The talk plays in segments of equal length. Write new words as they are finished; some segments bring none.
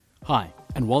Hi,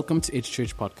 and welcome to Edge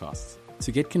Church Podcasts.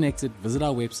 To get connected, visit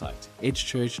our website,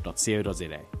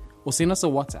 edgechurch.co.za, or send us a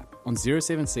WhatsApp on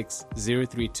 076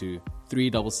 032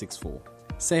 3664.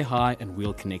 Say hi and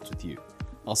we'll connect with you.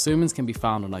 Our sermons can be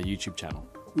found on our YouTube channel.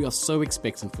 We are so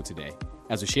expectant for today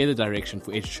as we share the direction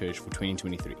for Edge Church for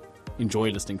 2023. Enjoy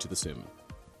listening to the sermon.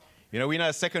 You know, we're in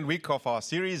our second week of our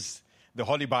series, The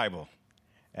Holy Bible.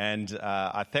 And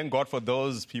I thank God for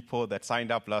those people that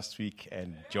signed up last week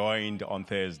and joined on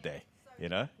Thursday. You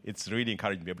know, it's really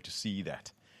encouraging to be able to see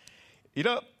that. You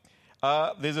know,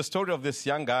 there's a story of this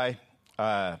young guy,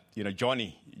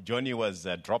 Johnny. Johnny was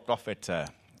dropped off at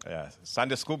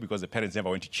Sunday school because the parents never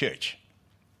went to church.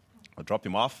 I dropped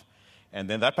him off. And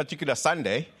then that particular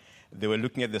Sunday, they were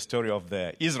looking at the story of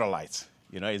the Israelites,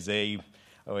 as they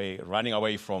were running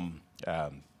away from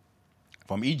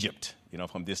Egypt,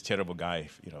 from this terrible guy,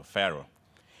 Pharaoh.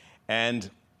 And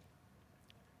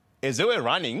as they were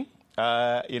running,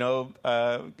 God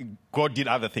did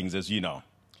other things, as you know.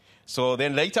 So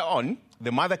then later on,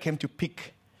 the mother came to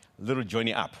pick little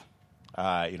Johnny up,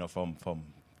 from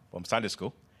Sunday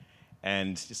school.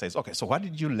 And she says, okay, so what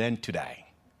did you learn today?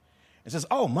 He says,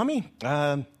 oh, Mommy,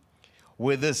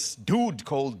 with this dude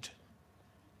called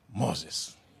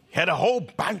Moses. He had a whole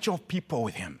bunch of people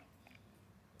with him.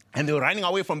 And they were running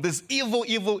away from this evil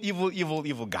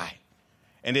guy.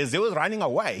 And as they were running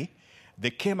away, they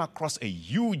came across a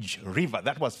huge river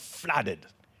that was flooded.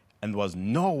 And there was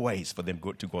no ways for them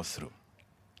to go through.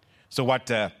 So what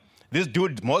this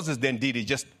dude, Moses, then did, he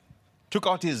just took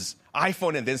out his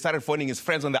iPhone and then started phoning his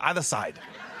friends on the other side.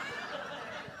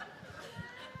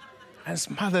 And his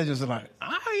mother just like,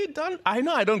 I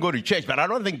know I don't go to church, but I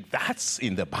don't think that's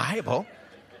in the Bible.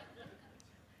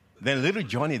 Then little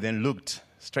Johnny then looked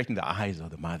straight in the eyes of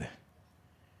the mother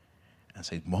and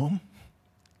said, Mom,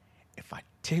 if I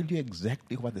tell you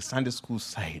exactly what the Sunday school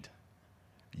said,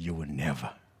 you will never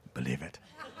believe it.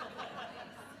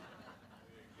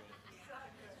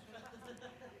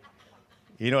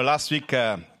 Last week,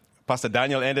 Pastor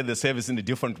Daniel ended the service in a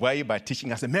different way by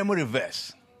teaching us a memory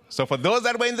verse. So for those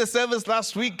that were in the service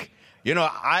last week,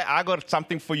 I got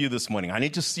something for you this morning. I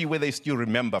need to see whether you still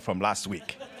remember from last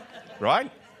week,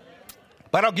 right?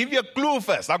 But I'll give you a clue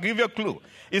first.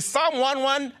 It's Psalm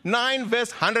 119,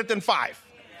 verse 105.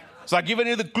 So I've given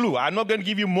you the clue. I'm not going to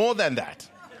give you more than that,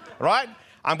 right?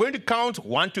 I'm going to count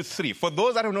 1 to 3. For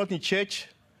those that are not in church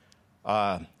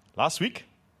last week,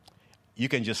 you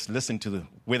can just listen to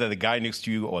whether the guy next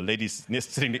to you or lady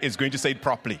sitting is going to say it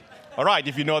properly. All right,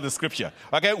 if you know the scripture.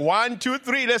 Okay, 1, 2,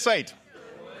 3, let's say it.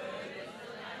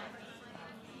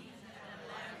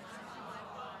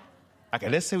 Okay,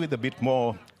 let's say with a bit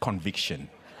more conviction,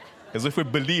 as if we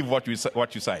believe what you're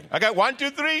saying. Okay, 1, 2,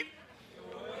 3.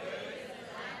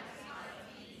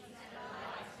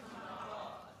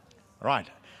 All right.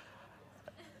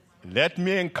 Let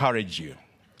me encourage you.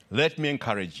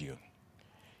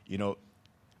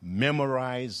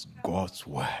 Memorize God's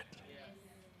word.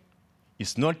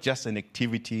 It's not just an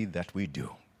activity that we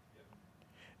do.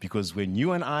 Because when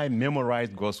you and I memorize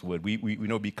God's word, we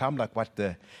become like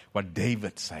what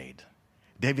David said.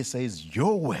 David says,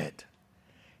 your word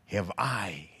have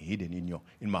I hidden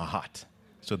in my heart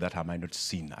so that I might not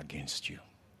sin against you.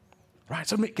 Right?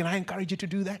 So can I encourage you to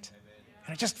do that?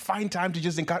 And just find time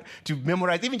to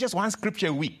memorize even just one scripture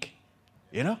a week.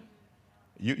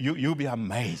 You'll be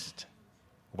amazed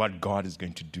what God is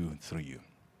going to do through you.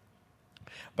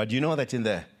 But you know that in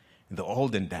the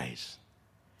olden days,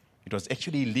 it was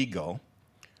actually illegal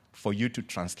for you to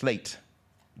translate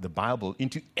the Bible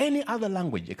into any other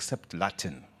language except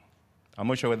Latin. I'm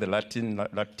not sure whether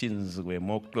Latins were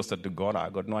more closer to God. I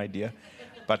got no idea.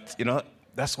 But,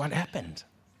 that's what happened.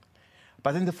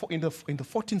 But in the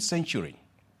 14th century,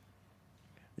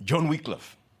 John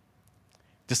Wycliffe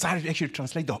decided to actually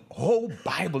translate the whole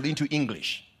Bible into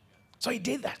English. So he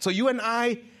did that. So you and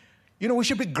I, we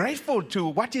should be grateful to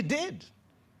what he did.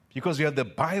 Because we have the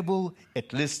Bible,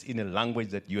 at least in a language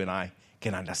that you and I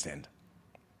can understand.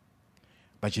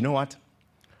 But you know what?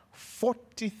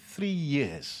 43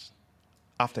 years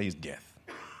after his death,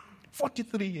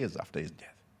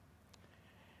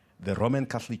 the Roman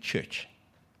Catholic Church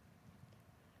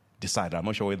decided, I'm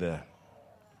not sure whether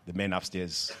the men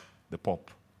upstairs, the Pope,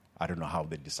 I don't know how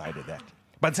they decided that,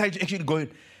 but decided to actually go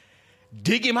and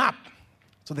dig him up.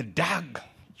 So they dug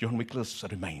John Wycliffe's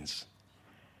remains.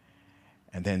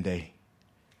 And then they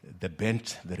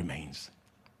bent the remains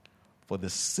for the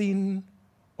sin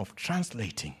of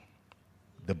translating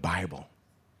the Bible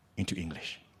into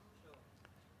English.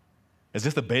 As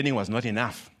if the burning was not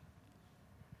enough,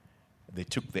 they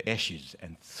took the ashes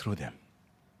and threw them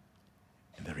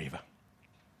in the river.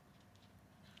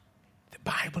 The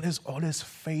Bible has always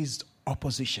faced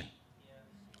opposition.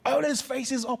 Always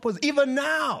faces opposition. Even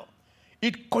now,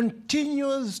 it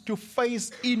continues to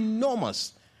face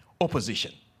enormous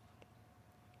opposition.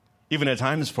 Even at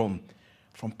times from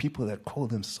people that call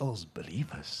themselves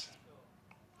believers.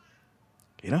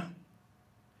 You know?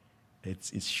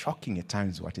 It's shocking at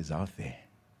times what is out there.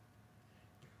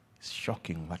 It's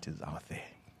shocking what is out there.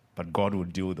 But God will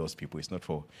deal with those people. It's not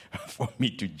for me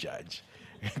to judge.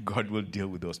 God will deal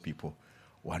with those people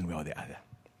one way or the other.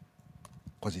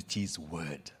 Because it is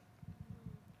word.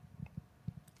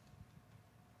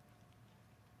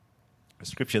 The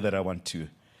scripture that I want to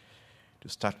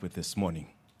start with this morning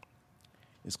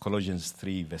is Colossians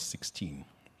 3, verse 16.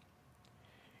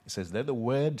 It says, "Let the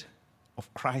word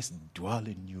of Christ dwell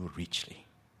in you richly,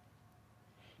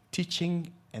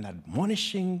 teaching and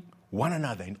admonishing one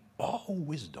another in all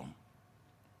wisdom,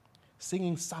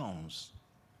 singing psalms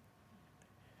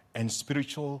and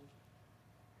spiritual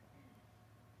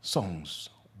songs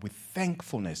with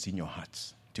thankfulness in your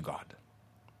hearts to God."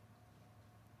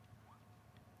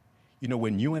 You know,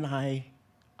 when you and I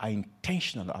are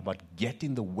intentional about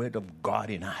getting the word of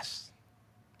God in us,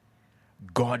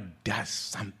 God does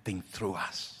something through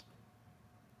us.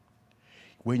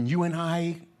 When you and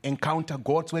I encounter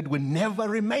God's word, we never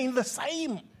remain the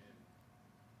same.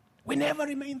 We never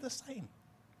remain the same.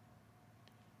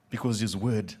 Because his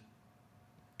word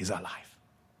is alive.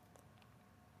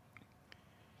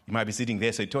 You might be sitting there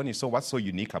and say, "Tony, so what's so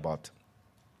unique about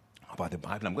the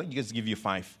Bible?" I'm going to just give you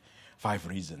five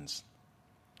reasons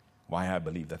why I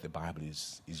believe that the Bible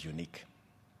is unique.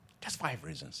 Just 5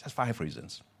 reasons. Just 5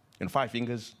 reasons. And 5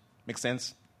 fingers. Makes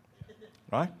sense?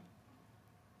 Right?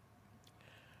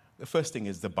 The first thing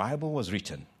is the Bible was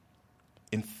written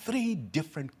in 3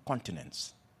 different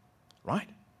continents. Right?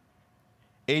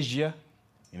 Asia,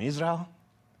 in Israel,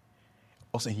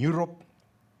 also in Europe.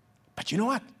 But you know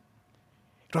what?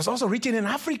 It was also written in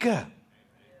Africa.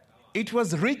 It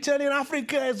was written in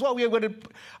Africa as well. We have got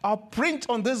our print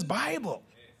on this Bible.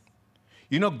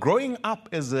 You know, growing up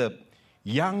as a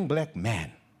young black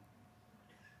man,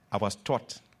 I was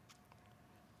taught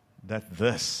that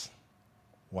this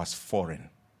was foreign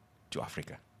to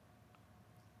Africa.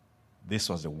 This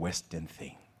was a Western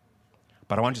thing.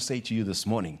 But I want to say to you this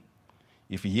morning,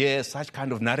 if you hear such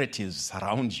kind of narratives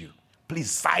around you, please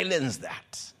silence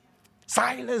that.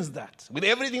 Silence that with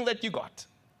everything that you got.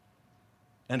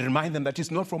 And remind them that it's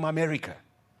not from America.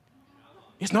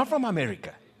 It's not from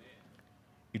America.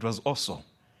 It was also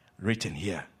written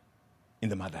here in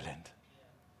the motherland.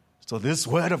 So this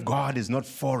word of God is not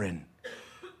foreign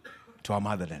to our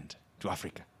motherland, to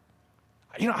Africa.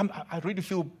 You know, I really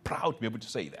feel proud to be able to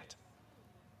say that.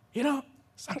 You know,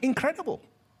 it's incredible.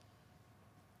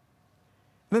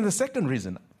 And then the second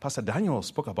reason, Pastor Daniel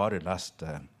spoke about it last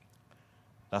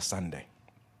Sunday.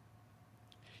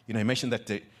 You know, he mentioned that,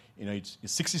 it's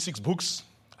 66 books.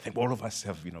 I think all of us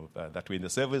have, that way in the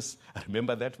service. I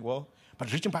remember that well.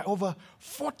 But written by over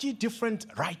 40 different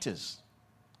writers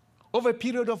over a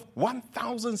period of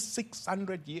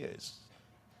 1,600 years.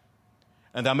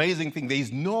 And the amazing thing, there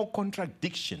is no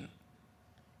contradiction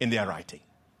in their writing.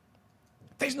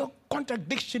 There is no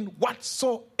contradiction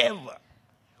whatsoever.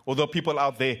 Although people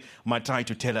out there might try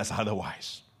to tell us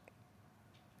otherwise.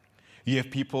 You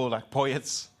have people like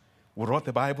poets who wrote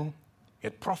the Bible. You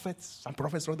had prophets. Some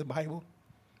prophets wrote the Bible.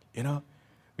 You know,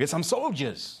 we had some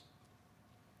soldiers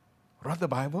who wrote the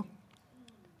Bible.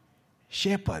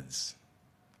 Shepherds,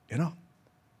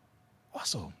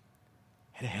 also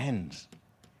had hands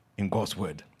in God's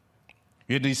word.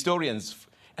 You had the historians.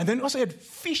 And then also had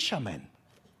fishermen.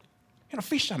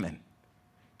 Fishermen.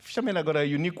 Fishermen have got a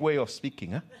unique way of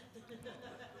speaking, huh?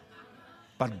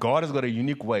 But God has got a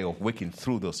unique way of working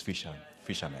through those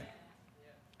fishermen.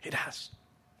 He does.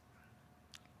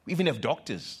 We even have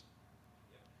doctors.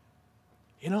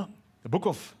 The book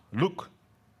of Luke,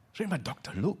 it's written by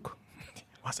Dr. Luke.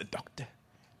 Was a doctor.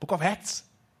 Book of Acts,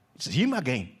 it's him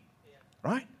again.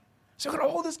 Right? So you've got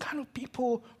all these kind of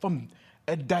people from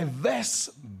diverse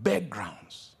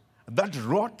backgrounds that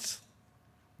wrote,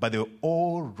 but they were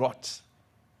all wrote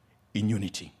in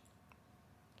unity.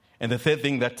 And the third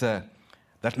thing that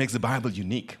makes the Bible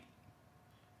unique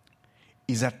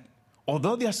is that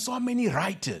although there are so many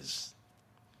writers,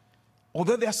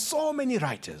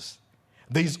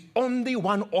 there is only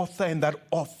one author, and that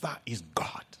author is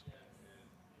God.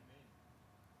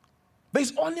 There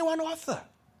is only one author.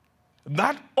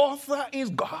 That author is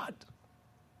God.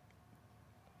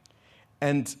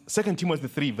 And 2 Timothy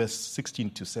 3, verse 16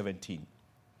 to 17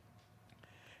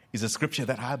 is a scripture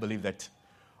that I believe that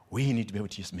we need to be able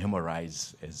to just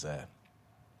memorize as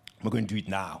we're going to do it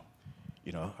now.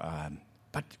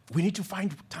 But we need to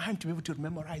find time to be able to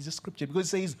memorize the scripture,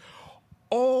 because it says,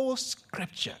 all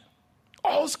scripture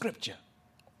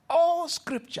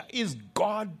is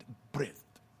God-breathed.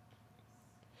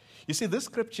 You see, this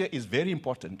scripture is very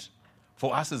important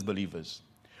for us as believers.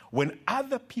 When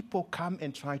other people come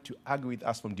and try to argue with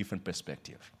us from different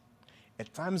perspectives,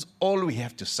 at times all we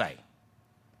have to say,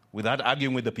 without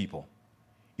arguing with the people,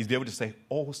 is be able to say,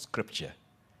 all scripture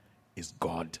is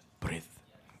God-breathed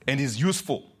and is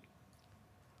useful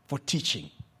for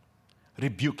teaching,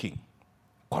 rebuking,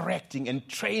 correcting, and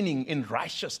training in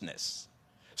righteousness,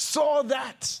 so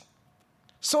that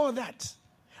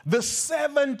the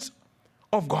servant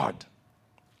of God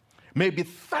may be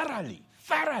thoroughly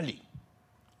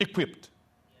equipped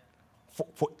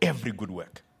for every good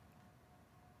work.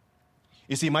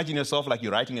 You see, imagine yourself like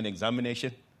you're writing an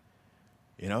examination.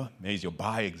 Maybe it's your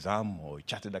bar exam or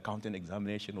chartered accountant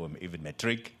examination or even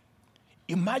matric.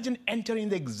 Imagine entering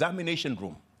the examination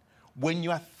room when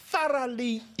you are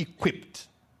thoroughly equipped.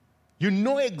 You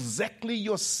know exactly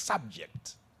your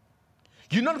subject.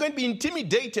 You're not going to be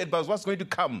intimidated by what's going to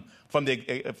come from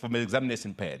the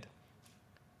examination pad.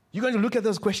 You're going to look at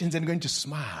those questions and you're going to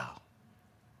smile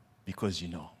because you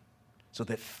know. So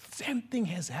the same thing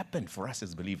has happened for us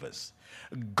as believers.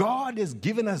 God has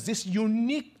given us this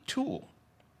unique tool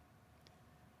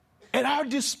at our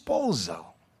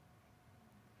disposal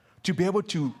to be able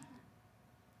to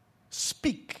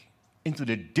speak into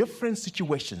the different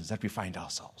situations that we find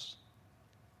ourselves.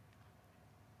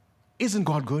 Isn't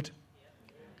God good?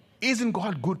 Isn't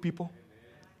God good, people?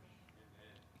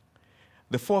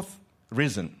 The fourth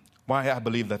reason why I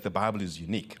believe that the Bible is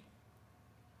unique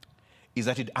is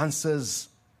that it answers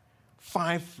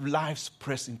 5 life's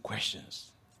pressing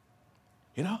questions.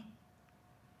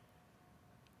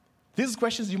 These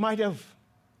questions you might have,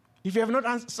 if you have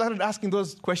not started asking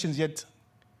those questions yet,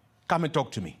 come and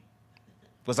talk to me.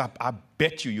 Because I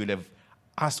bet you'll have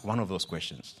asked one of those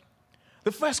questions.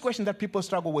 The first question that people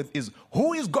struggle with is,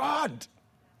 who is God?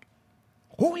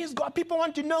 Who is God? People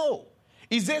want to know.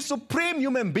 Is there a supreme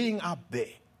human being up there?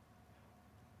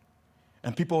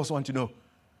 And people also want to know,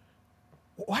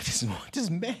 what is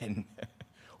man?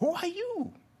 Who are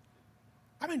you?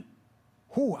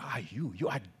 Who are you?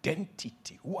 Your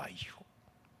identity. Who are you?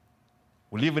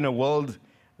 We live in a world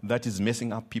that is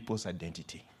messing up people's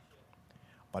identity.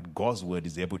 But God's word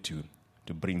is able to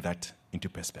bring that into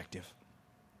perspective.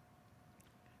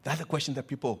 The other question that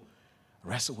people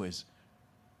wrestle with is,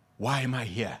 why am I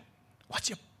here? What's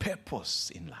your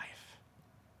purpose in life?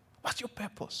 What's your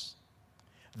purpose?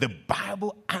 The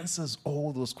Bible answers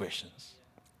all those questions.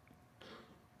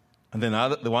 And then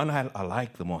the one I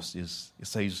like the most is, it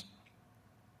says,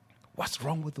 what's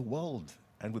wrong with the world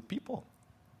and with people?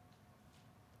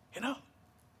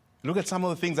 Look at some of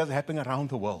the things that are happening around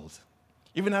the world.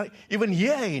 Even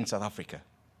here in South Africa.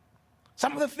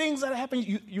 Some of the things that are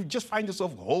happening, you just find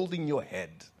yourself holding your head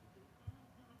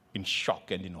in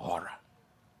shock and in horror.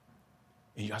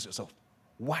 And you ask yourself,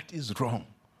 what is wrong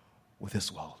with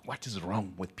this world? What is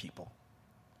wrong with people?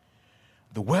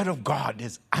 The Word of God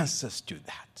has answers to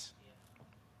that.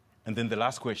 And then the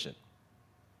last question,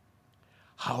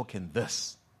 how can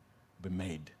this be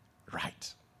made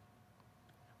right?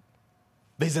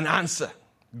 There's an answer.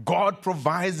 God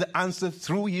provides the answer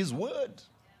through His Word.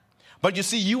 But you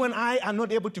see, you and I are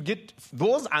not able to get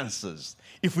those answers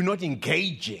if we're not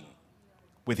engaging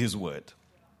with His Word.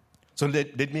 So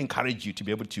let me encourage you to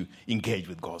be able to engage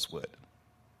with God's Word.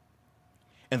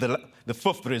 And the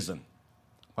fifth reason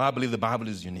why I believe the Bible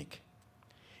is unique,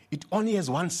 it only has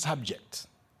one subject.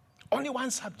 Only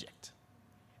one subject.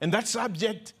 And that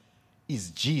subject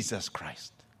is Jesus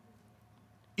Christ.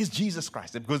 Is Jesus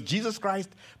Christ. Because Jesus Christ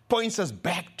points us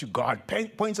back to God,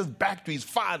 points us back to His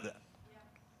Father.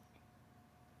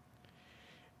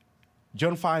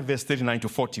 John 5, verse 39 to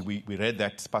 40, we read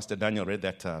that, Pastor Daniel read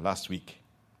that last week.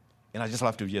 And I just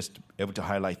love to just be able to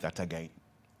highlight that again.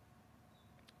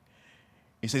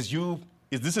 He says,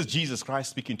 this is Jesus Christ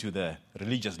speaking to the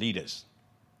religious leaders.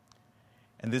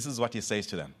 And this is what He says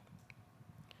to them.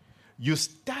 You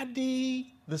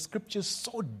study the scriptures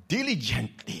so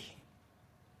diligently,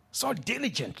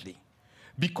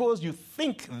 because you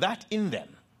think that in them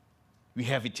we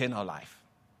have eternal life.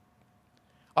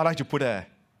 I'd like to put I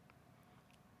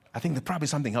think there's probably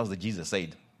something else that Jesus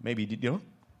said. Maybe, He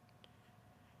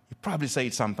probably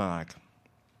said something like,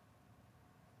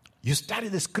 you study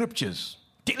the scriptures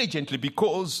diligently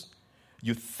because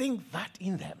you think that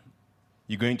in them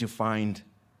you're going to find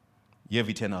you have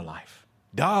eternal life.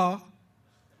 Duh.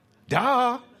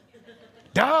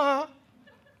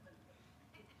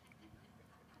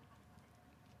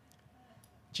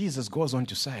 Jesus goes on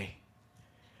to say,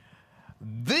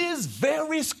 these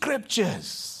very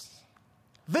scriptures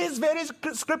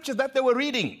that they were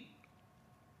reading,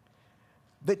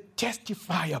 they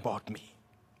testify about me.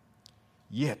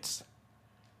 Yet,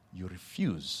 you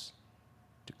refuse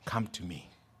to come to me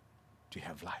to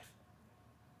have life.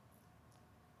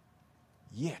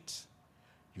 Yet,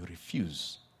 you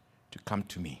refuse to come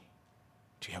to me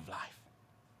to have life.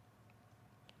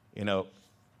 You know,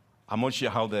 I'm not sure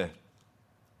how the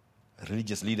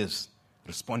religious leaders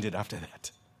responded after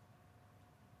that,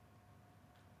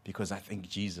 because I think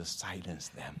Jesus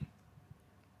silenced them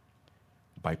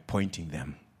by pointing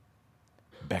them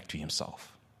back to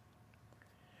himself.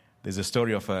 There's a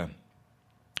story of a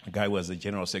guy who was the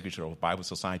general secretary of Bible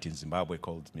Society in Zimbabwe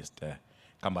called Mr.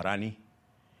 Kambarani.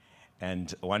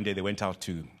 And one day they went out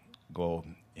to go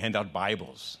hand out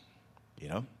Bibles,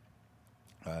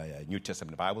 New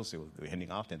Testament Bibles they were handing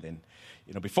out. And then,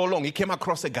 before long, he came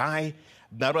across a guy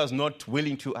that was not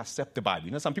willing to accept the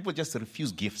Bible. Some people just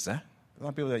refuse gifts.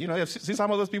 Some people, you've seen some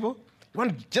of those people? You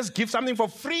want to just give something for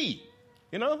free,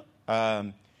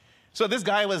 So this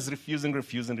guy was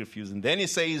refusing. Then he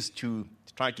says to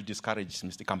try to discourage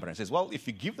Mr. Kambarani, says, well, if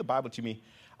you give the Bible to me,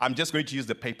 I'm just going to use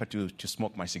the paper to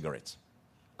smoke my cigarettes.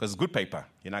 Because it's good paper.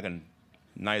 I can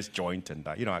nice joint and,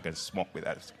 I can smoke with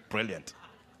that. It's brilliant.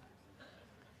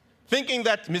 Thinking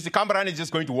that Mr. Kambarani is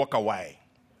just going to walk away.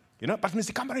 But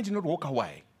Mr. Kambarani did not walk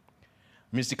away.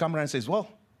 Mr. Kambarani says, well,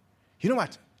 you know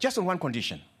what? Just on one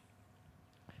condition.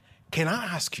 Can I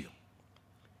ask you,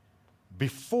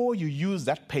 before you use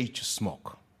that page to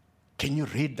smoke, can you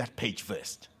read that page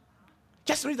first?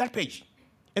 Just read that page.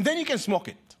 And then you can smoke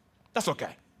it. That's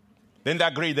okay. Then they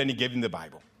agreed, then he gave him the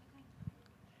Bible.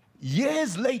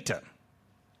 Years later,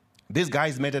 these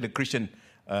guys met at a Christian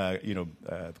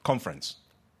conference.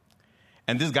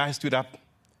 And this guy stood up.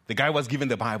 The guy was given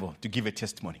the Bible to give a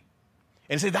testimony.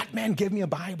 And he said, that man gave me a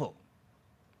Bible.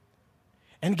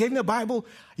 And gave me a Bible.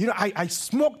 I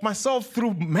smoked myself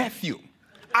through Matthew.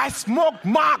 I smoked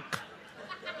Mark.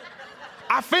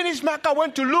 I finished Mark. I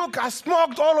went to Luke. I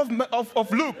smoked all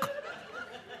of Luke.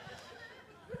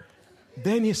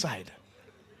 Then he said,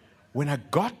 when I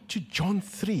got to John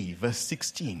 3, verse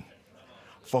 16,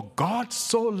 for God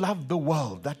so loved the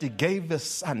world that he gave his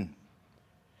Son,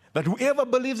 that whoever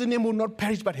believes in him will not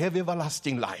perish but have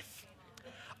everlasting life.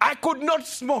 I could not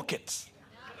smoke it.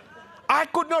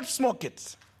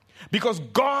 Because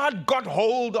God got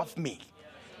hold of me.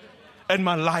 And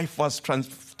my life was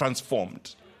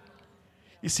transformed.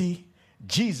 You see,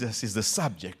 Jesus is the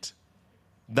subject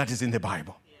that is in the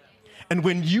Bible. And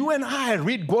when you and I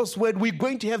read God's word, we're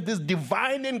going to have these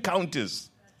divine encounters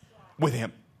with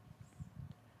him.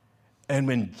 And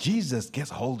when Jesus gets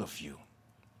hold of you,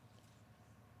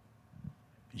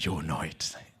 you'll know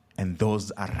it. And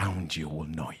those around you will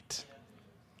know it.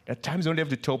 At times, you don't have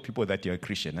to tell people that you're a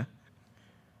Christian. Huh?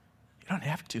 You don't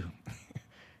have to.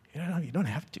 You don't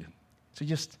have to. So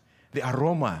just the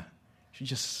aroma should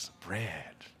just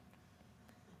spread.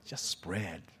 Just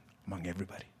spread among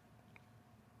everybody.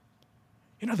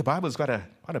 The Bible's got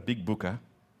quite a big book, huh?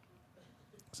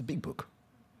 It's a big book.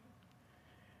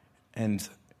 And,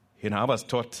 I was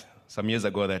taught some years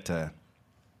ago that,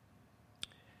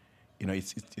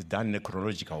 it's done in a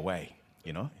chronological way.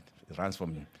 It runs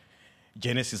from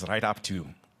Genesis right up to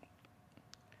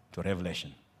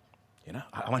Revelation.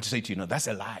 I want to say to you, that's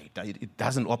a lie. It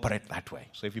doesn't operate that way.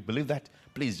 So if you believe that,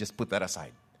 please just put that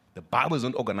aside. The Bible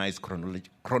isn't organized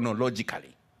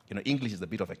chronologically. English is a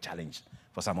bit of a challenge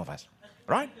for some of us,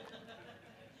 right?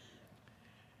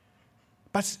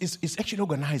 But it's actually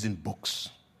organized in books.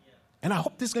 And I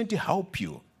hope this is going to help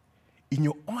you in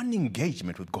your own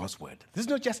engagement with God's word. This is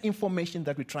not just information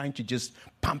that we're trying to just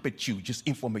pump at you, just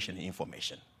information.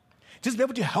 Just be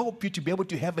able to help you to be able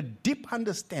to have a deep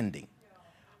understanding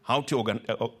how to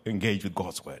engage with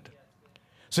God's word.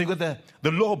 So you got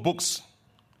the law books.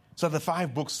 So the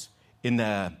 5 books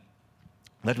that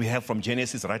we have from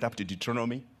Genesis right up to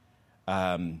Deuteronomy.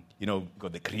 Got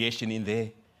the creation in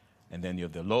there. And then you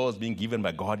have the laws being given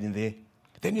by God in there.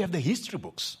 Then you have the history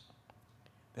books.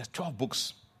 There's 12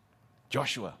 books.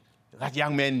 Joshua, that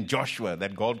young man Joshua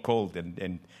that God called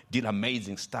and did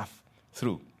amazing stuff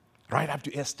through. Right up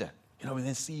to Esther. We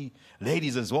then see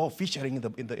ladies as well featuring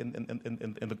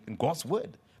in God's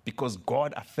word, because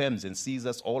God affirms and sees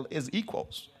us all as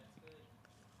equals.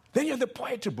 Then you have the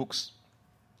poetry books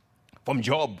from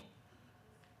Job.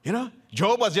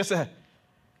 Job was just an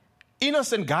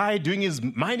innocent guy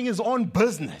minding his own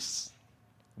business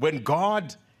when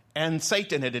God and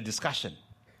Satan had a discussion.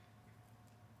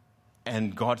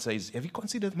 And God says, have you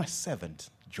considered my servant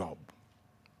Job?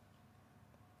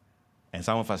 And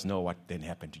some of us know what then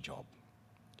happened to Job.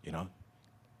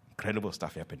 Incredible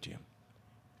stuff happened to him.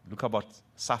 Look about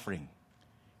suffering.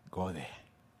 Go there.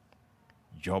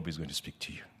 Job is going to speak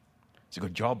to you. So you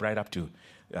got Job right up to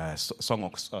Song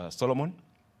of Solomon,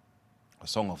 a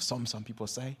Song of Psalms, some people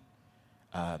say.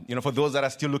 For those that are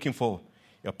still looking for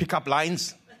pick-up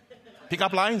lines,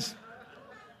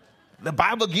 the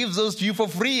Bible gives those to you for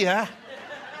free, huh?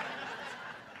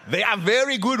 They are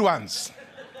very good ones.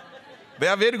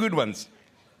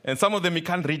 And some of them you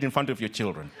can't read in front of your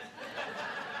children.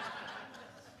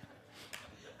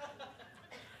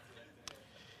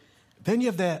 Then you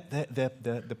have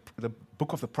the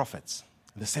book of the prophets,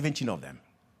 the 17 of them.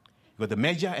 You got the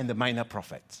major and the minor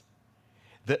prophets.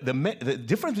 The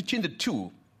difference between the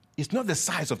two is not the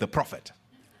size of the prophet,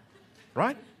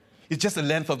 right? It's just the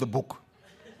length of the book,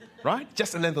 right?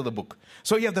 Just the length of the book.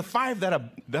 So you have the 5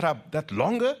 that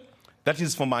longer, that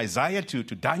is from Isaiah to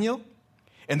Daniel.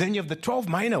 And then you have the 12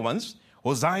 minor ones,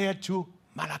 Hosea to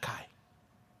Malachi.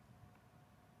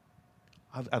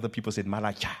 Other people said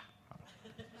Malachi.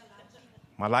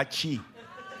 Malachi.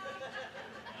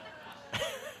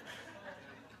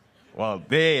 Well,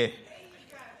 there.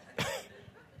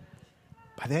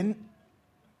 But then,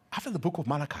 after the book of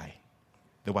Malachi,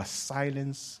 there was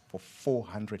silence for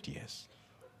 400 years.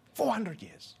 400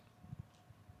 years.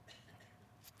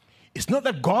 It's not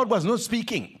that God was not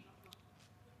speaking.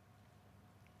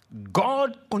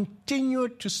 God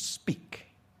continued to speak.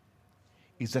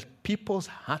 It's that people's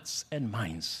hearts and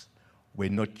minds were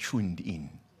not tuned in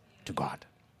to God.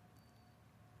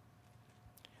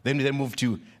 Then we move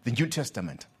to the New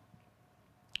Testament.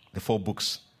 The 4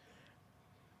 books.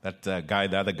 That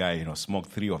the other guy,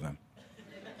 smoked 3 of them.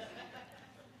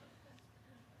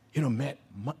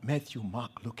 Matthew,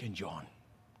 Mark, Luke, and John.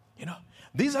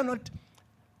 These are not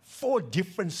 4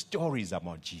 different stories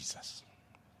about Jesus.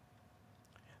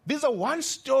 These are one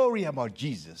story about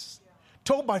Jesus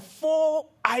told by 4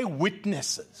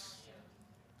 eyewitnesses.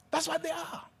 That's what they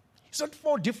are. It's not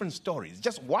 4 different stories.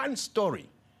 Just one story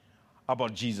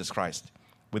about Jesus Christ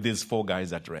with these 4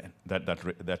 guys that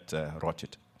wrote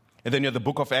it. And then you have the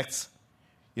book of Acts.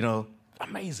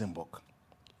 Amazing book.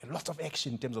 Lots of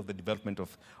action in terms of the development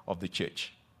of the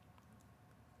church.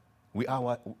 We are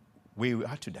where we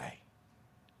are today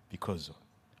because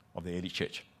of the early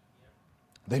church.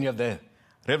 Then you have the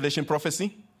Revelation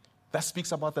prophecy that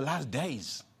speaks about the last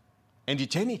days and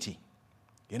eternity.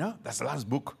 That's the last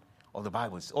book of the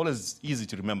Bible. It's always easy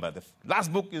to remember. The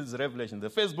last book is Revelation. The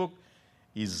first book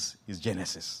is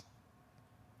Genesis.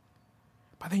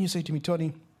 But then you say to me,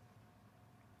 Tony,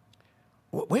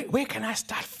 where can I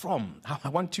start from? I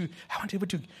want to be able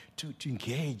to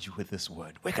engage with this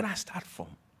word. Where can I start from?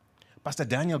 Pastor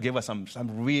Daniel gave us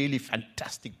some really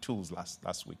fantastic tools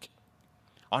last week.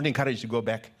 I want to encourage you to go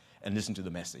back and listen to the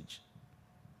message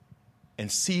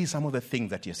and see some of the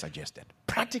things that he suggested.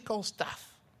 Practical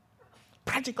stuff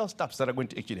that are going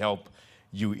to actually help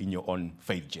you in your own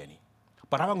faith journey.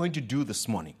 But what I'm going to do this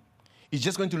morning is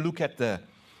just going to look at the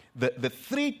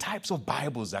 3 types of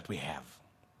Bibles that we have.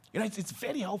 It's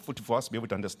very helpful for us to be able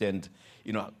to understand,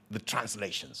 the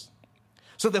translations.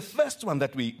 So the first one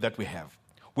that we have,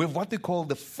 we have what they call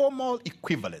the formal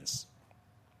equivalence.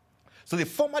 So the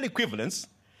formal equivalence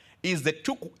is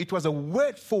it was a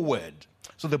word for word.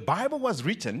 So the Bible was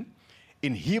written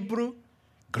in Hebrew,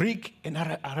 Greek, and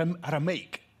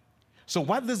Aramaic. So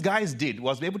what these guys did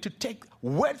was be able to take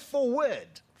word for word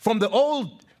from the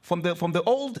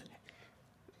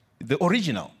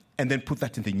original, and then put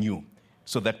that in the new,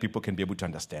 so that people can be able to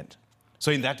understand.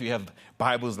 So in that we have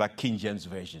Bibles like King James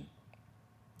Version.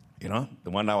 The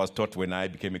one I was taught when I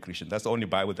became a Christian. That's the only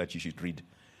Bible that you should read.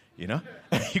 You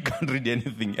can't read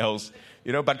anything else.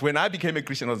 But when I became a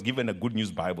Christian, I was given a Good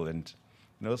News Bible, and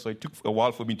so it took a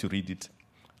while for me to read it.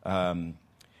 Then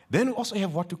we also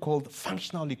have what we call the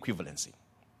functional equivalency.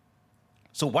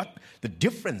 So what the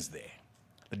difference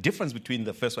between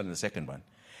the first one and the second one,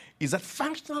 is that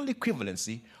functional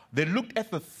equivalency, they looked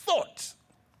at the thought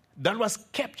that was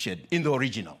captured in the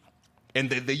original, and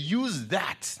they used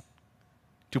that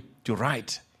to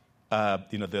write,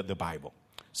 the Bible.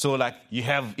 So, like you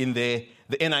have in the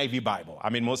NIV Bible. I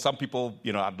mean, some people,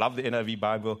 I love the NIV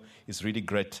Bible. It's really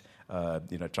great,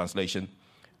 translation.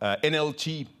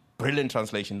 NLT, brilliant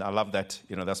translation. I love that.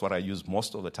 That's what I use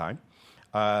most of the time.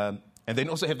 And then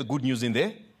also have the good news in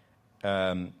there.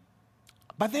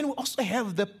 But then we also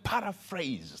have the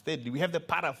paraphrase. We have the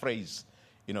paraphrase,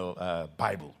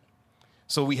 Bible.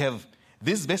 So we have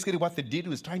this. Basically, what they did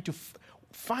was trying to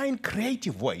find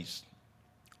creative ways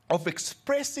of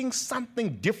expressing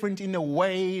something different in a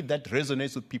way that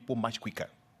resonates with people much quicker.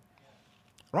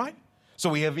 Right? So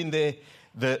we have in the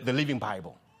Living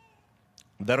Bible.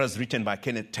 that was written by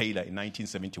Kenneth Taylor in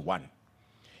 1971.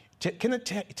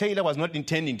 Kenneth Taylor was not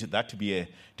intending that to be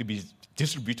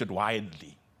distributed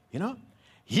widely. You know,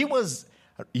 he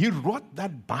wrote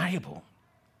that Bible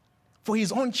for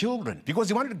his own children because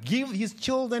he wanted to give his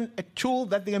children a tool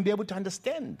that they can be able to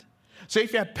understand. So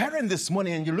if you're a parent this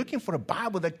morning and you're looking for a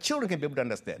Bible that children can be able to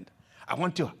understand, I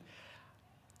want to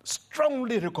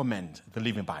strongly recommend the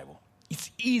Living Bible.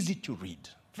 It's easy to read,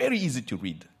 very easy to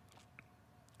read.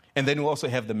 And then we also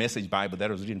have the Message Bible that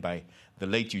was written by the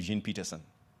late Eugene Peterson,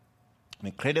 an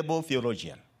incredible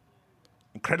theologian,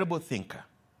 incredible thinker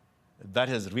that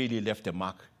has really left a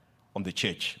mark on the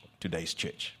church, today's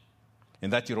church.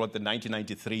 And that he wrote the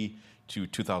 1993 to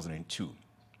 2002,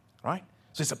 right?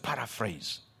 So it's a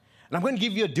paraphrase. And I'm going to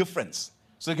give you a difference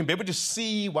so you can be able to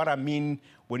see what I mean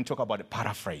when we talk about a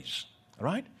paraphrase, all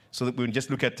right? So that we'll just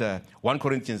look at 1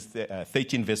 Corinthians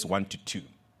 13, verse 1 to 2.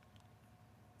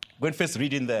 We're going to first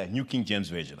read in the New King James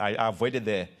Version. I avoided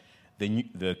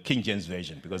the King James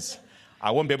Version because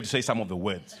I won't be able to say some of the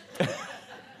words.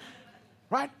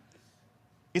 Right?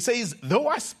 It says, though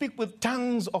I speak with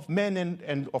tongues of men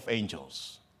and of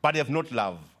angels, but have not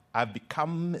love, I've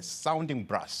become a sounding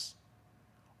brass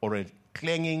or a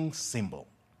clanging cymbal.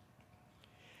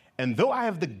 And though I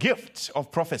have the gift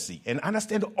of prophecy and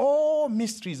understand all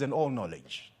mysteries and all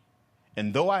knowledge,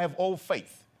 and though I have all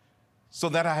faith so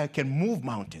that I can move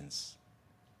mountains,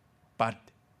 but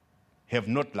have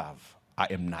not love, I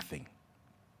am nothing.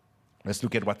 Let's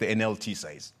look at what the NLT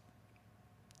says.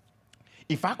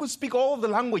 If I could speak all the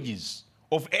languages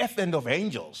of earth and of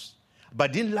angels,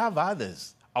 but didn't love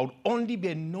others, I would only be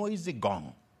a noisy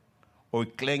gong or a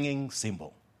clanging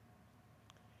cymbal.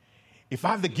 If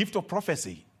I have the gift of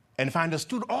prophecy, and if I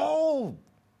understood all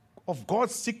of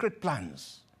God's secret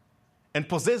plans and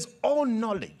possess all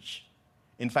knowledge,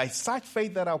 and if I had such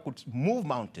faith that I could move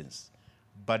mountains,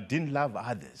 but didn't love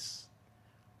others,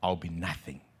 I'll be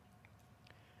nothing.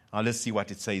 Now let's see what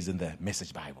it says in the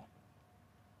Message Bible.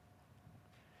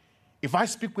 If I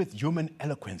speak with human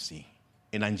eloquency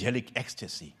and angelic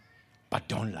ecstasy, but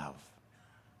don't love,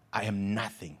 I am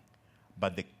nothing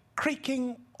but the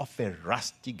creaking of a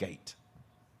rusty gate.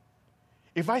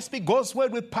 If I speak God's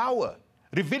word with power,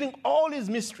 revealing all his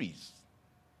mysteries,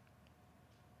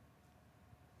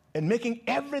 and making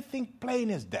everything plain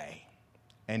as day,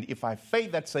 and if I have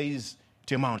faith that says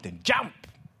to a mountain, jump,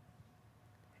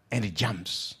 and it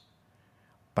jumps,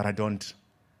 but I don't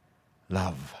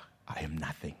love, I am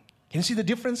nothing. Can you see the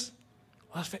difference?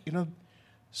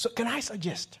 So can I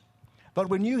suggest that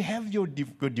when you have your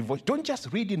devotion, don't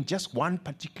just read in just one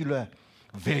particular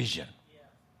version.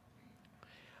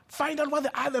 Find out what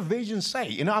the other versions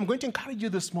say. I'm going to encourage you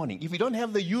this morning. If you don't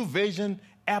have the YouVersion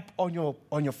app on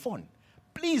your phone,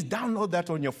 please download that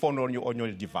on your phone or on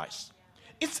your device.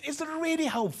 It's really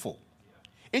helpful.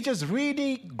 It has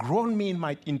really grown me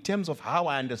in terms of how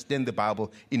I understand the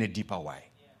Bible in a deeper way.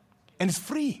 And it's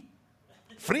free.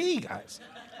 Free, guys.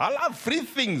 I love free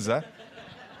things.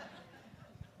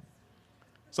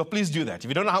 So please do that. If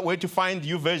you don't know where to find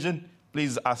YouVersion,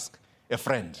 please ask a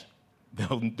friend.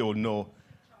 They'll know.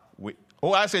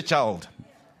 Ask a child.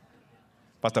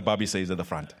 Pastor Bobby says at the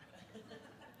front.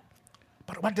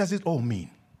 But what does it all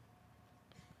mean?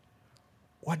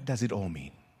 What does it all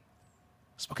mean?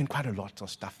 I've spoken quite a lot of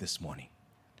stuff this morning.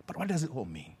 But what does it all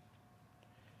mean?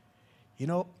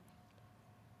 There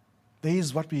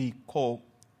is what we call,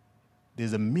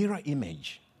 there's a mirror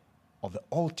image of the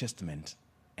Old Testament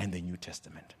and the New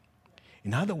Testament.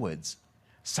 In other words,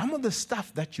 some of the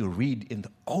stuff that you read in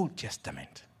the Old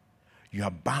Testament, you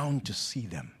are bound to see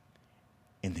them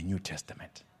in the New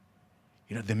Testament.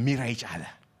 They mirror each other,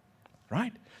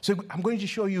 right? So I'm going to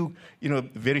show you,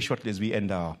 very shortly as we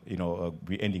end our,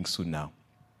 we're ending soon now.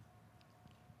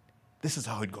 This is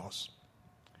how it goes.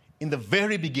 In the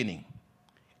very beginning,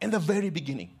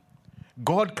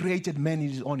 God created man in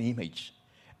his own image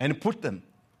and put them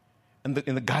in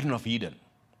the Garden of Eden.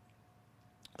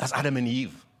 That's Adam and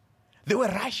Eve. They were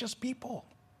righteous people.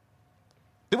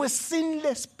 They were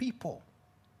sinless people.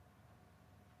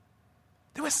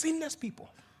 But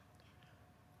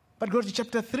go to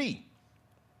chapter 3.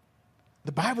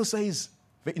 The Bible says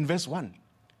in verse 1,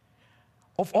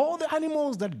 of all the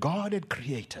animals that God had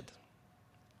created,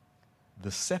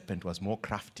 the serpent was more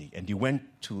crafty, and he went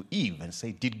to Eve and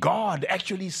said, did God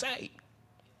actually say?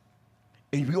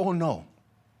 And we all know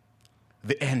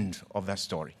the end of that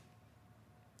story.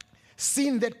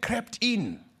 Sin that crept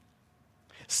in.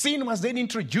 Sin was then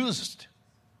introduced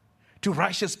to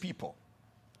righteous people.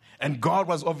 And God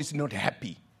was obviously not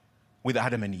happy with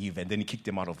Adam and Eve, and then he kicked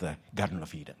them out of the Garden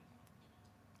of Eden.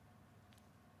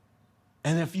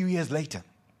 And a few years later,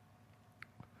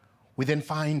 we then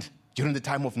find during the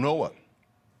time of Noah,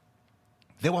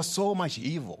 there was so much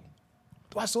evil.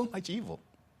 There was so much evil.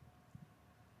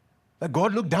 That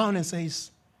God looked down and says,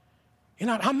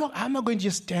 I'm not going to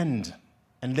just stand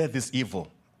and let this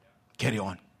evil carry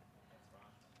on.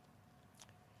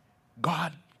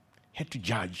 God had to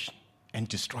judge and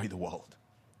destroy the world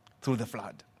through the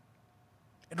flood.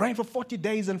 It rained for 40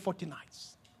 days and 40 nights.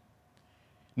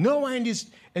 Noah and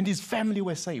his family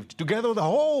were saved, together with a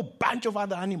whole bunch of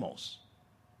other animals.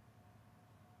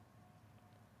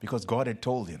 Because God had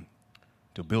told him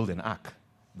to build an ark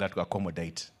that would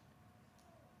accommodate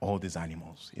all these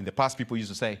animals. In the past, people used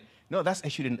to say, no, that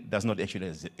does not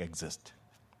actually exist.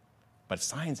 But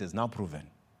science has now proven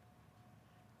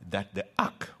that the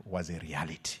ark was a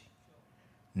reality,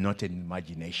 not an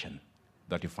imagination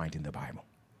that you find in the Bible.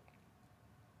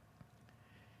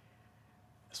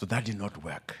 So that did not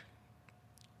work.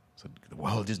 So the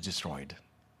world is destroyed.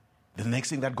 The next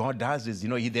thing that God does is,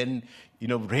 he then,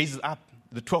 raises up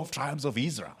the 12 tribes of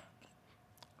Israel.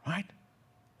 Right?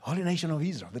 Holy nation of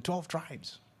Israel, the 12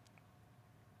 tribes.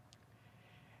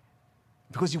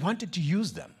 Because he wanted to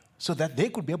use them so that they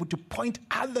could be able to point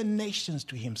other nations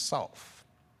to himself.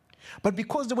 But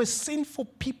because they were sinful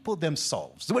people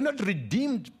themselves, they were not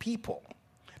redeemed people,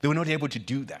 they were not able to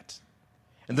do that.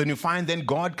 And then you find then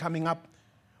God coming up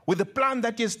with a plan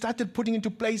that he has started putting into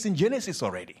place in Genesis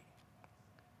already,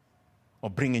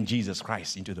 of bringing Jesus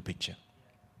Christ into the picture.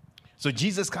 So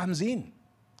Jesus comes into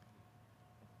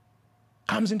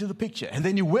the picture, and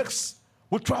then he works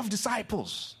with 12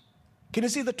 disciples. Can you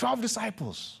see the 12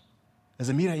 disciples as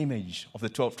a mirror image of the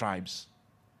 12 tribes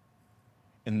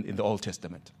in the Old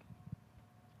Testament?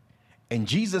 And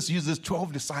Jesus uses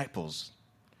 12 disciples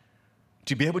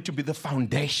to be able to be the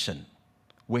foundation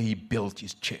where he built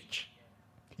his church.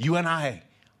 You and I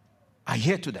are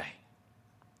here today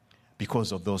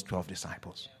because of those 12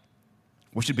 disciples.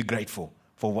 We should be grateful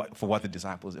for what the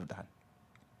disciples have done.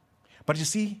 But you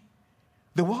see,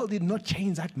 the world did not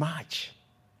change that much.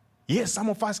 Yes, some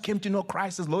of us came to know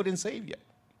Christ as Lord and Savior.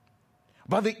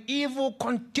 But the evil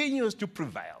continues to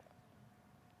prevail.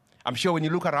 I'm sure when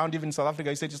you look around even in South Africa,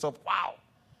 you say to yourself, wow,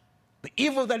 the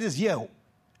evil that is here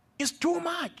is too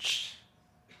much.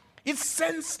 It's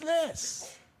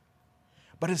senseless.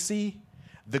 But you see,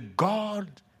 the God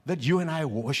that you and I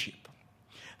worship,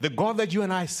 the God that you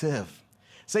and I serve,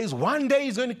 says one day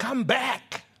he's going to come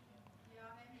back.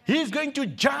 He's going to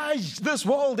judge this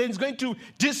world and he's going to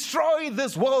destroy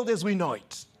this world as we know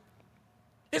it.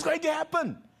 It's going to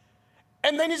happen.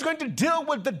 And then he's going to deal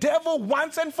with the devil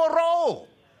once and for all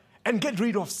and get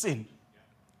rid of sin.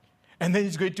 And then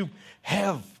he's going to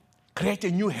create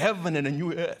a new heaven and a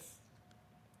new earth.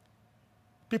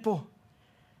 People,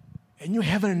 a new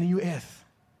heaven and a new earth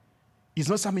is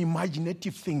not some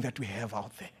imaginative thing that we have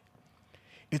out there.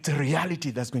 It's a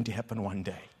reality that's going to happen one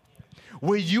day,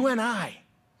 where you and I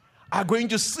are going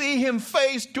to see him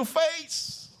face to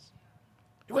face.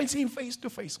 You're going to see him face to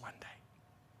face one day.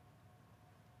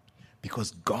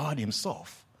 Because God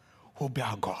himself will be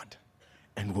our God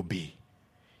and will be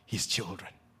his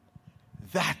children.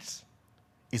 That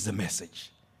is the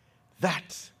message.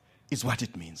 That is what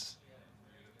it means.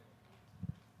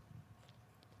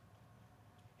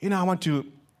 I want to,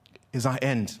 as I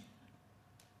end,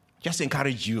 just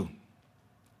encourage you,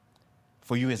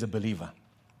 for you as a believer.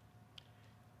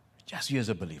 Just you as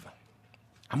a believer.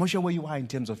 I'm not sure where you are in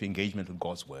terms of engagement with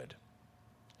God's word.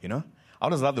 I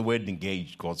always love the word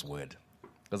engage, God's word.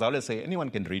 Because I always say anyone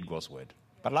can read God's word.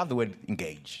 But I love the word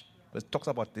engage. Because it talks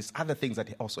about these other things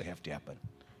that also have to happen.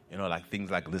 Like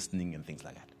things like listening and things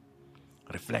like that.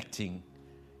 Reflecting,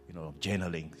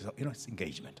 journaling. So, it's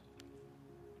engagement.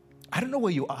 I don't know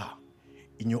where you are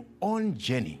in your own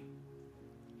journey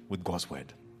with God's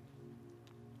word.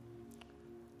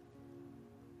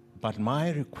 But my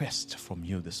request from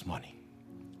you this morning,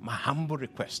 my humble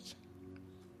request,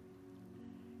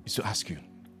 is to ask you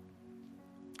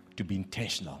to be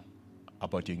intentional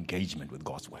about your engagement with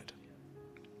God's word.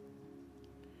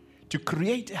 To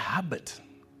create a habit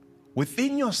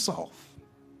within yourself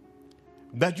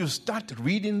that you start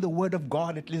reading the word of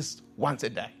God at least once a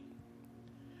day.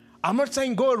 I'm not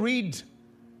saying go read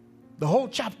the whole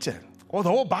chapter or the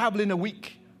whole Bible in a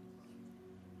week.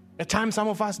 At times, some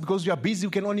of us, because we are busy,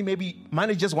 we can only maybe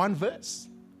manage just one verse.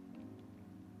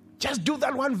 Just do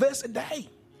that one verse a day.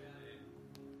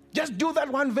 Just do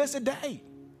that one verse a day.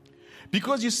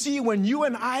 Because you see, when you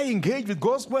and I engage with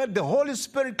God's word, the Holy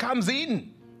Spirit comes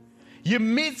in. He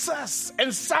meets us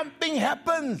and something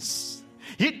happens.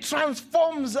 He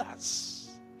transforms us.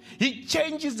 He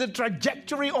changes the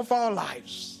trajectory of our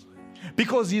lives.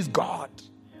 Because he's God.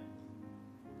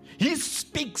 He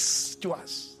speaks to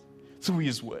us through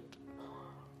His Word.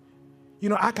 You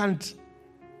know, I can't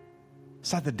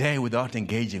start the day without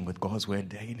engaging with God's Word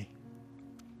daily.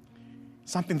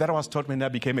 Something that I was taught when I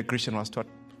became a Christian, I was taught,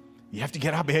 you have to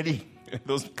get up early.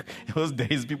 Those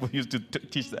days, people used to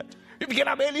teach that. You have to get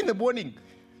up early in the morning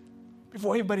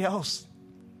before everybody else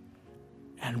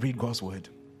and read God's Word.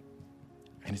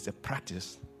 And it's a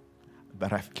practice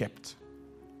that I've kept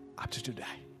up to today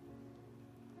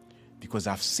because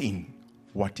I've seen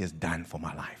what He has done for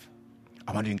my life.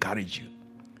 I want to encourage you,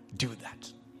 do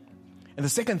that. And the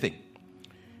second thing,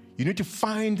 you need to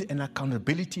find an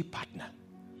accountability partner.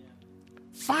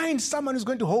 Find someone who's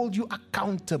going to hold you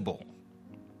accountable.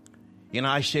 You know,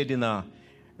 I shared in the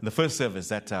first service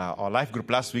that our life group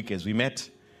last week, as we met,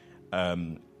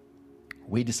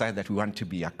 we decided that we want to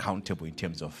be accountable in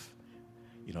terms of,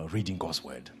 you know, reading God's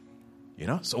Word. You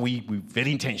know, so we're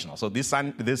very intentional. So this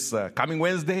coming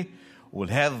Wednesday, we'll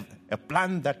have a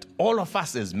plan that all of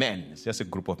us as men, it's just a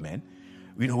group of men,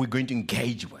 you know, we're going to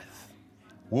engage with.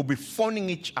 We'll be phoning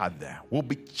each other. We'll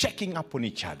be checking up on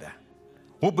each other.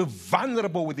 We'll be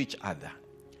vulnerable with each other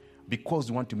because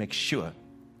we want to make sure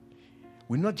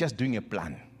we're not just doing a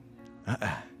plan.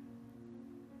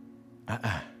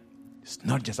 It's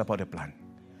not just about a plan.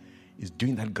 It's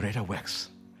doing that greater works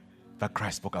that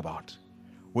Christ spoke about.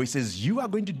 Where He says, you are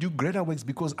going to do greater works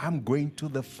because I'm going to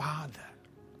the Father.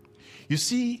 You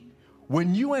see,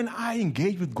 when you and I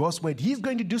engage with God's Word, He's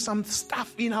going to do some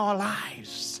stuff in our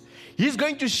lives. He's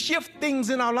going to shift things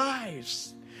in our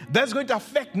lives. That's going to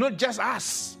affect not just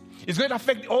us. It's going to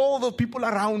affect all the people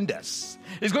around us.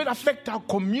 It's going to affect our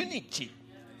community.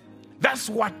 That's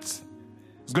what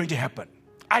is going to happen.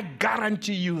 I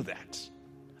guarantee you that.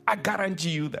 I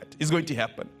guarantee you that it's going to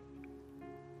happen.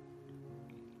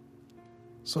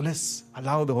 So let's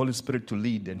allow the Holy Spirit to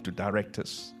lead and to direct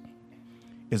us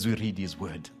as we read His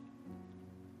Word.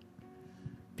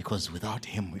 Because without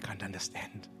Him, we can't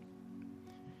understand.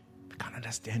 We can't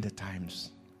understand at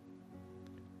times.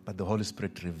 But the Holy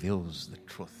Spirit reveals the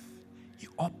truth. He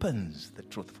opens the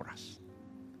truth for us.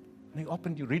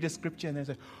 And you read a scripture and then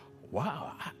say,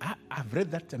 wow, I've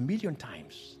read that 1,000,000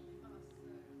 times.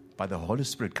 But the Holy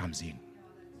Spirit comes in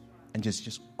and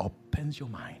just opens your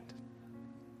mind.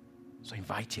 So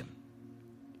invite Him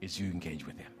as you engage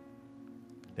with Him.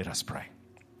 Let us pray.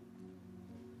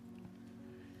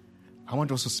 I want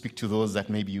to also speak to those that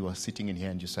maybe you are sitting in here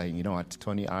and you're saying, you know what,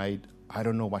 Tony, I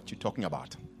don't know what you're talking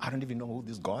about. I don't even know who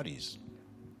this God is.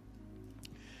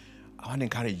 I want to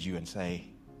encourage you and say,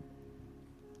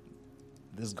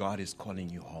 this God is calling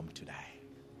you home today.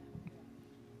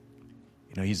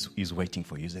 You know, He's waiting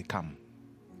for you. He said, come.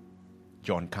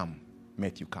 John, come.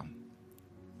 Matthew, come.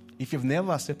 If you've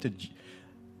never accepted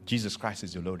Jesus Christ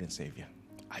as your Lord and Savior,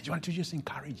 I just want to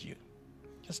encourage you.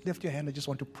 Just lift your hand. I just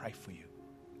want to pray for you.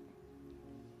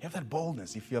 You have that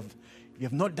boldness. If you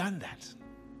have not done that,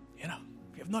 you know,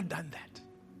 if you have not done that,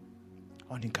 I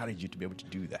want to encourage you to be able to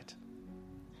do that.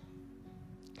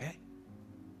 Okay?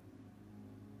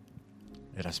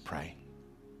 Let us pray.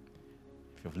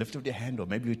 If you've lifted your hand, or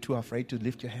maybe you're too afraid to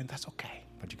lift your hand, that's okay.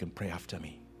 But you can pray after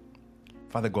me.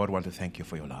 Father God, I want to thank you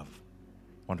for your love.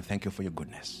 I want to thank you for your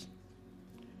goodness.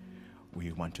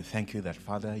 We want to thank you that,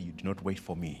 Father, you do not wait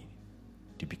for me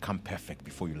to become perfect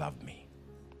before you loved me.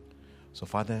 So,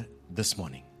 Father, this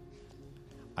morning,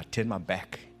 I turn my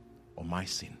back on my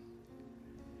sin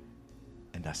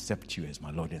and accept you as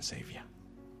my Lord and Savior.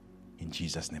 In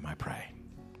Jesus' name I pray.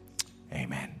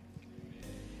 Amen.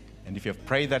 And if you have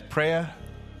prayed that prayer,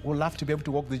 we'd love to be able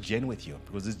to walk this journey with you,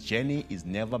 because this journey is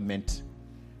never meant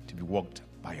to be walked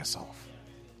by yourself.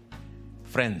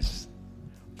 Friends,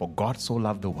 for God so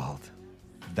loved the world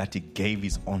that He gave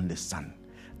His only Son,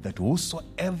 that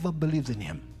whosoever believes in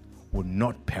Him will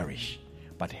not perish,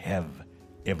 but have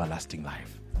everlasting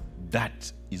life.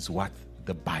 That is what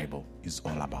the Bible is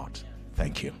all about.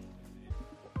 Thank you.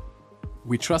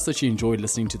 We trust that you enjoyed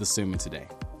listening to the sermon today.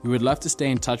 We would love to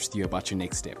stay in touch with you about your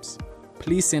next steps.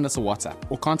 Please send us a WhatsApp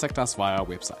or contact us via our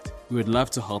website. We would love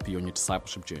to help you on your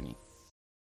discipleship journey.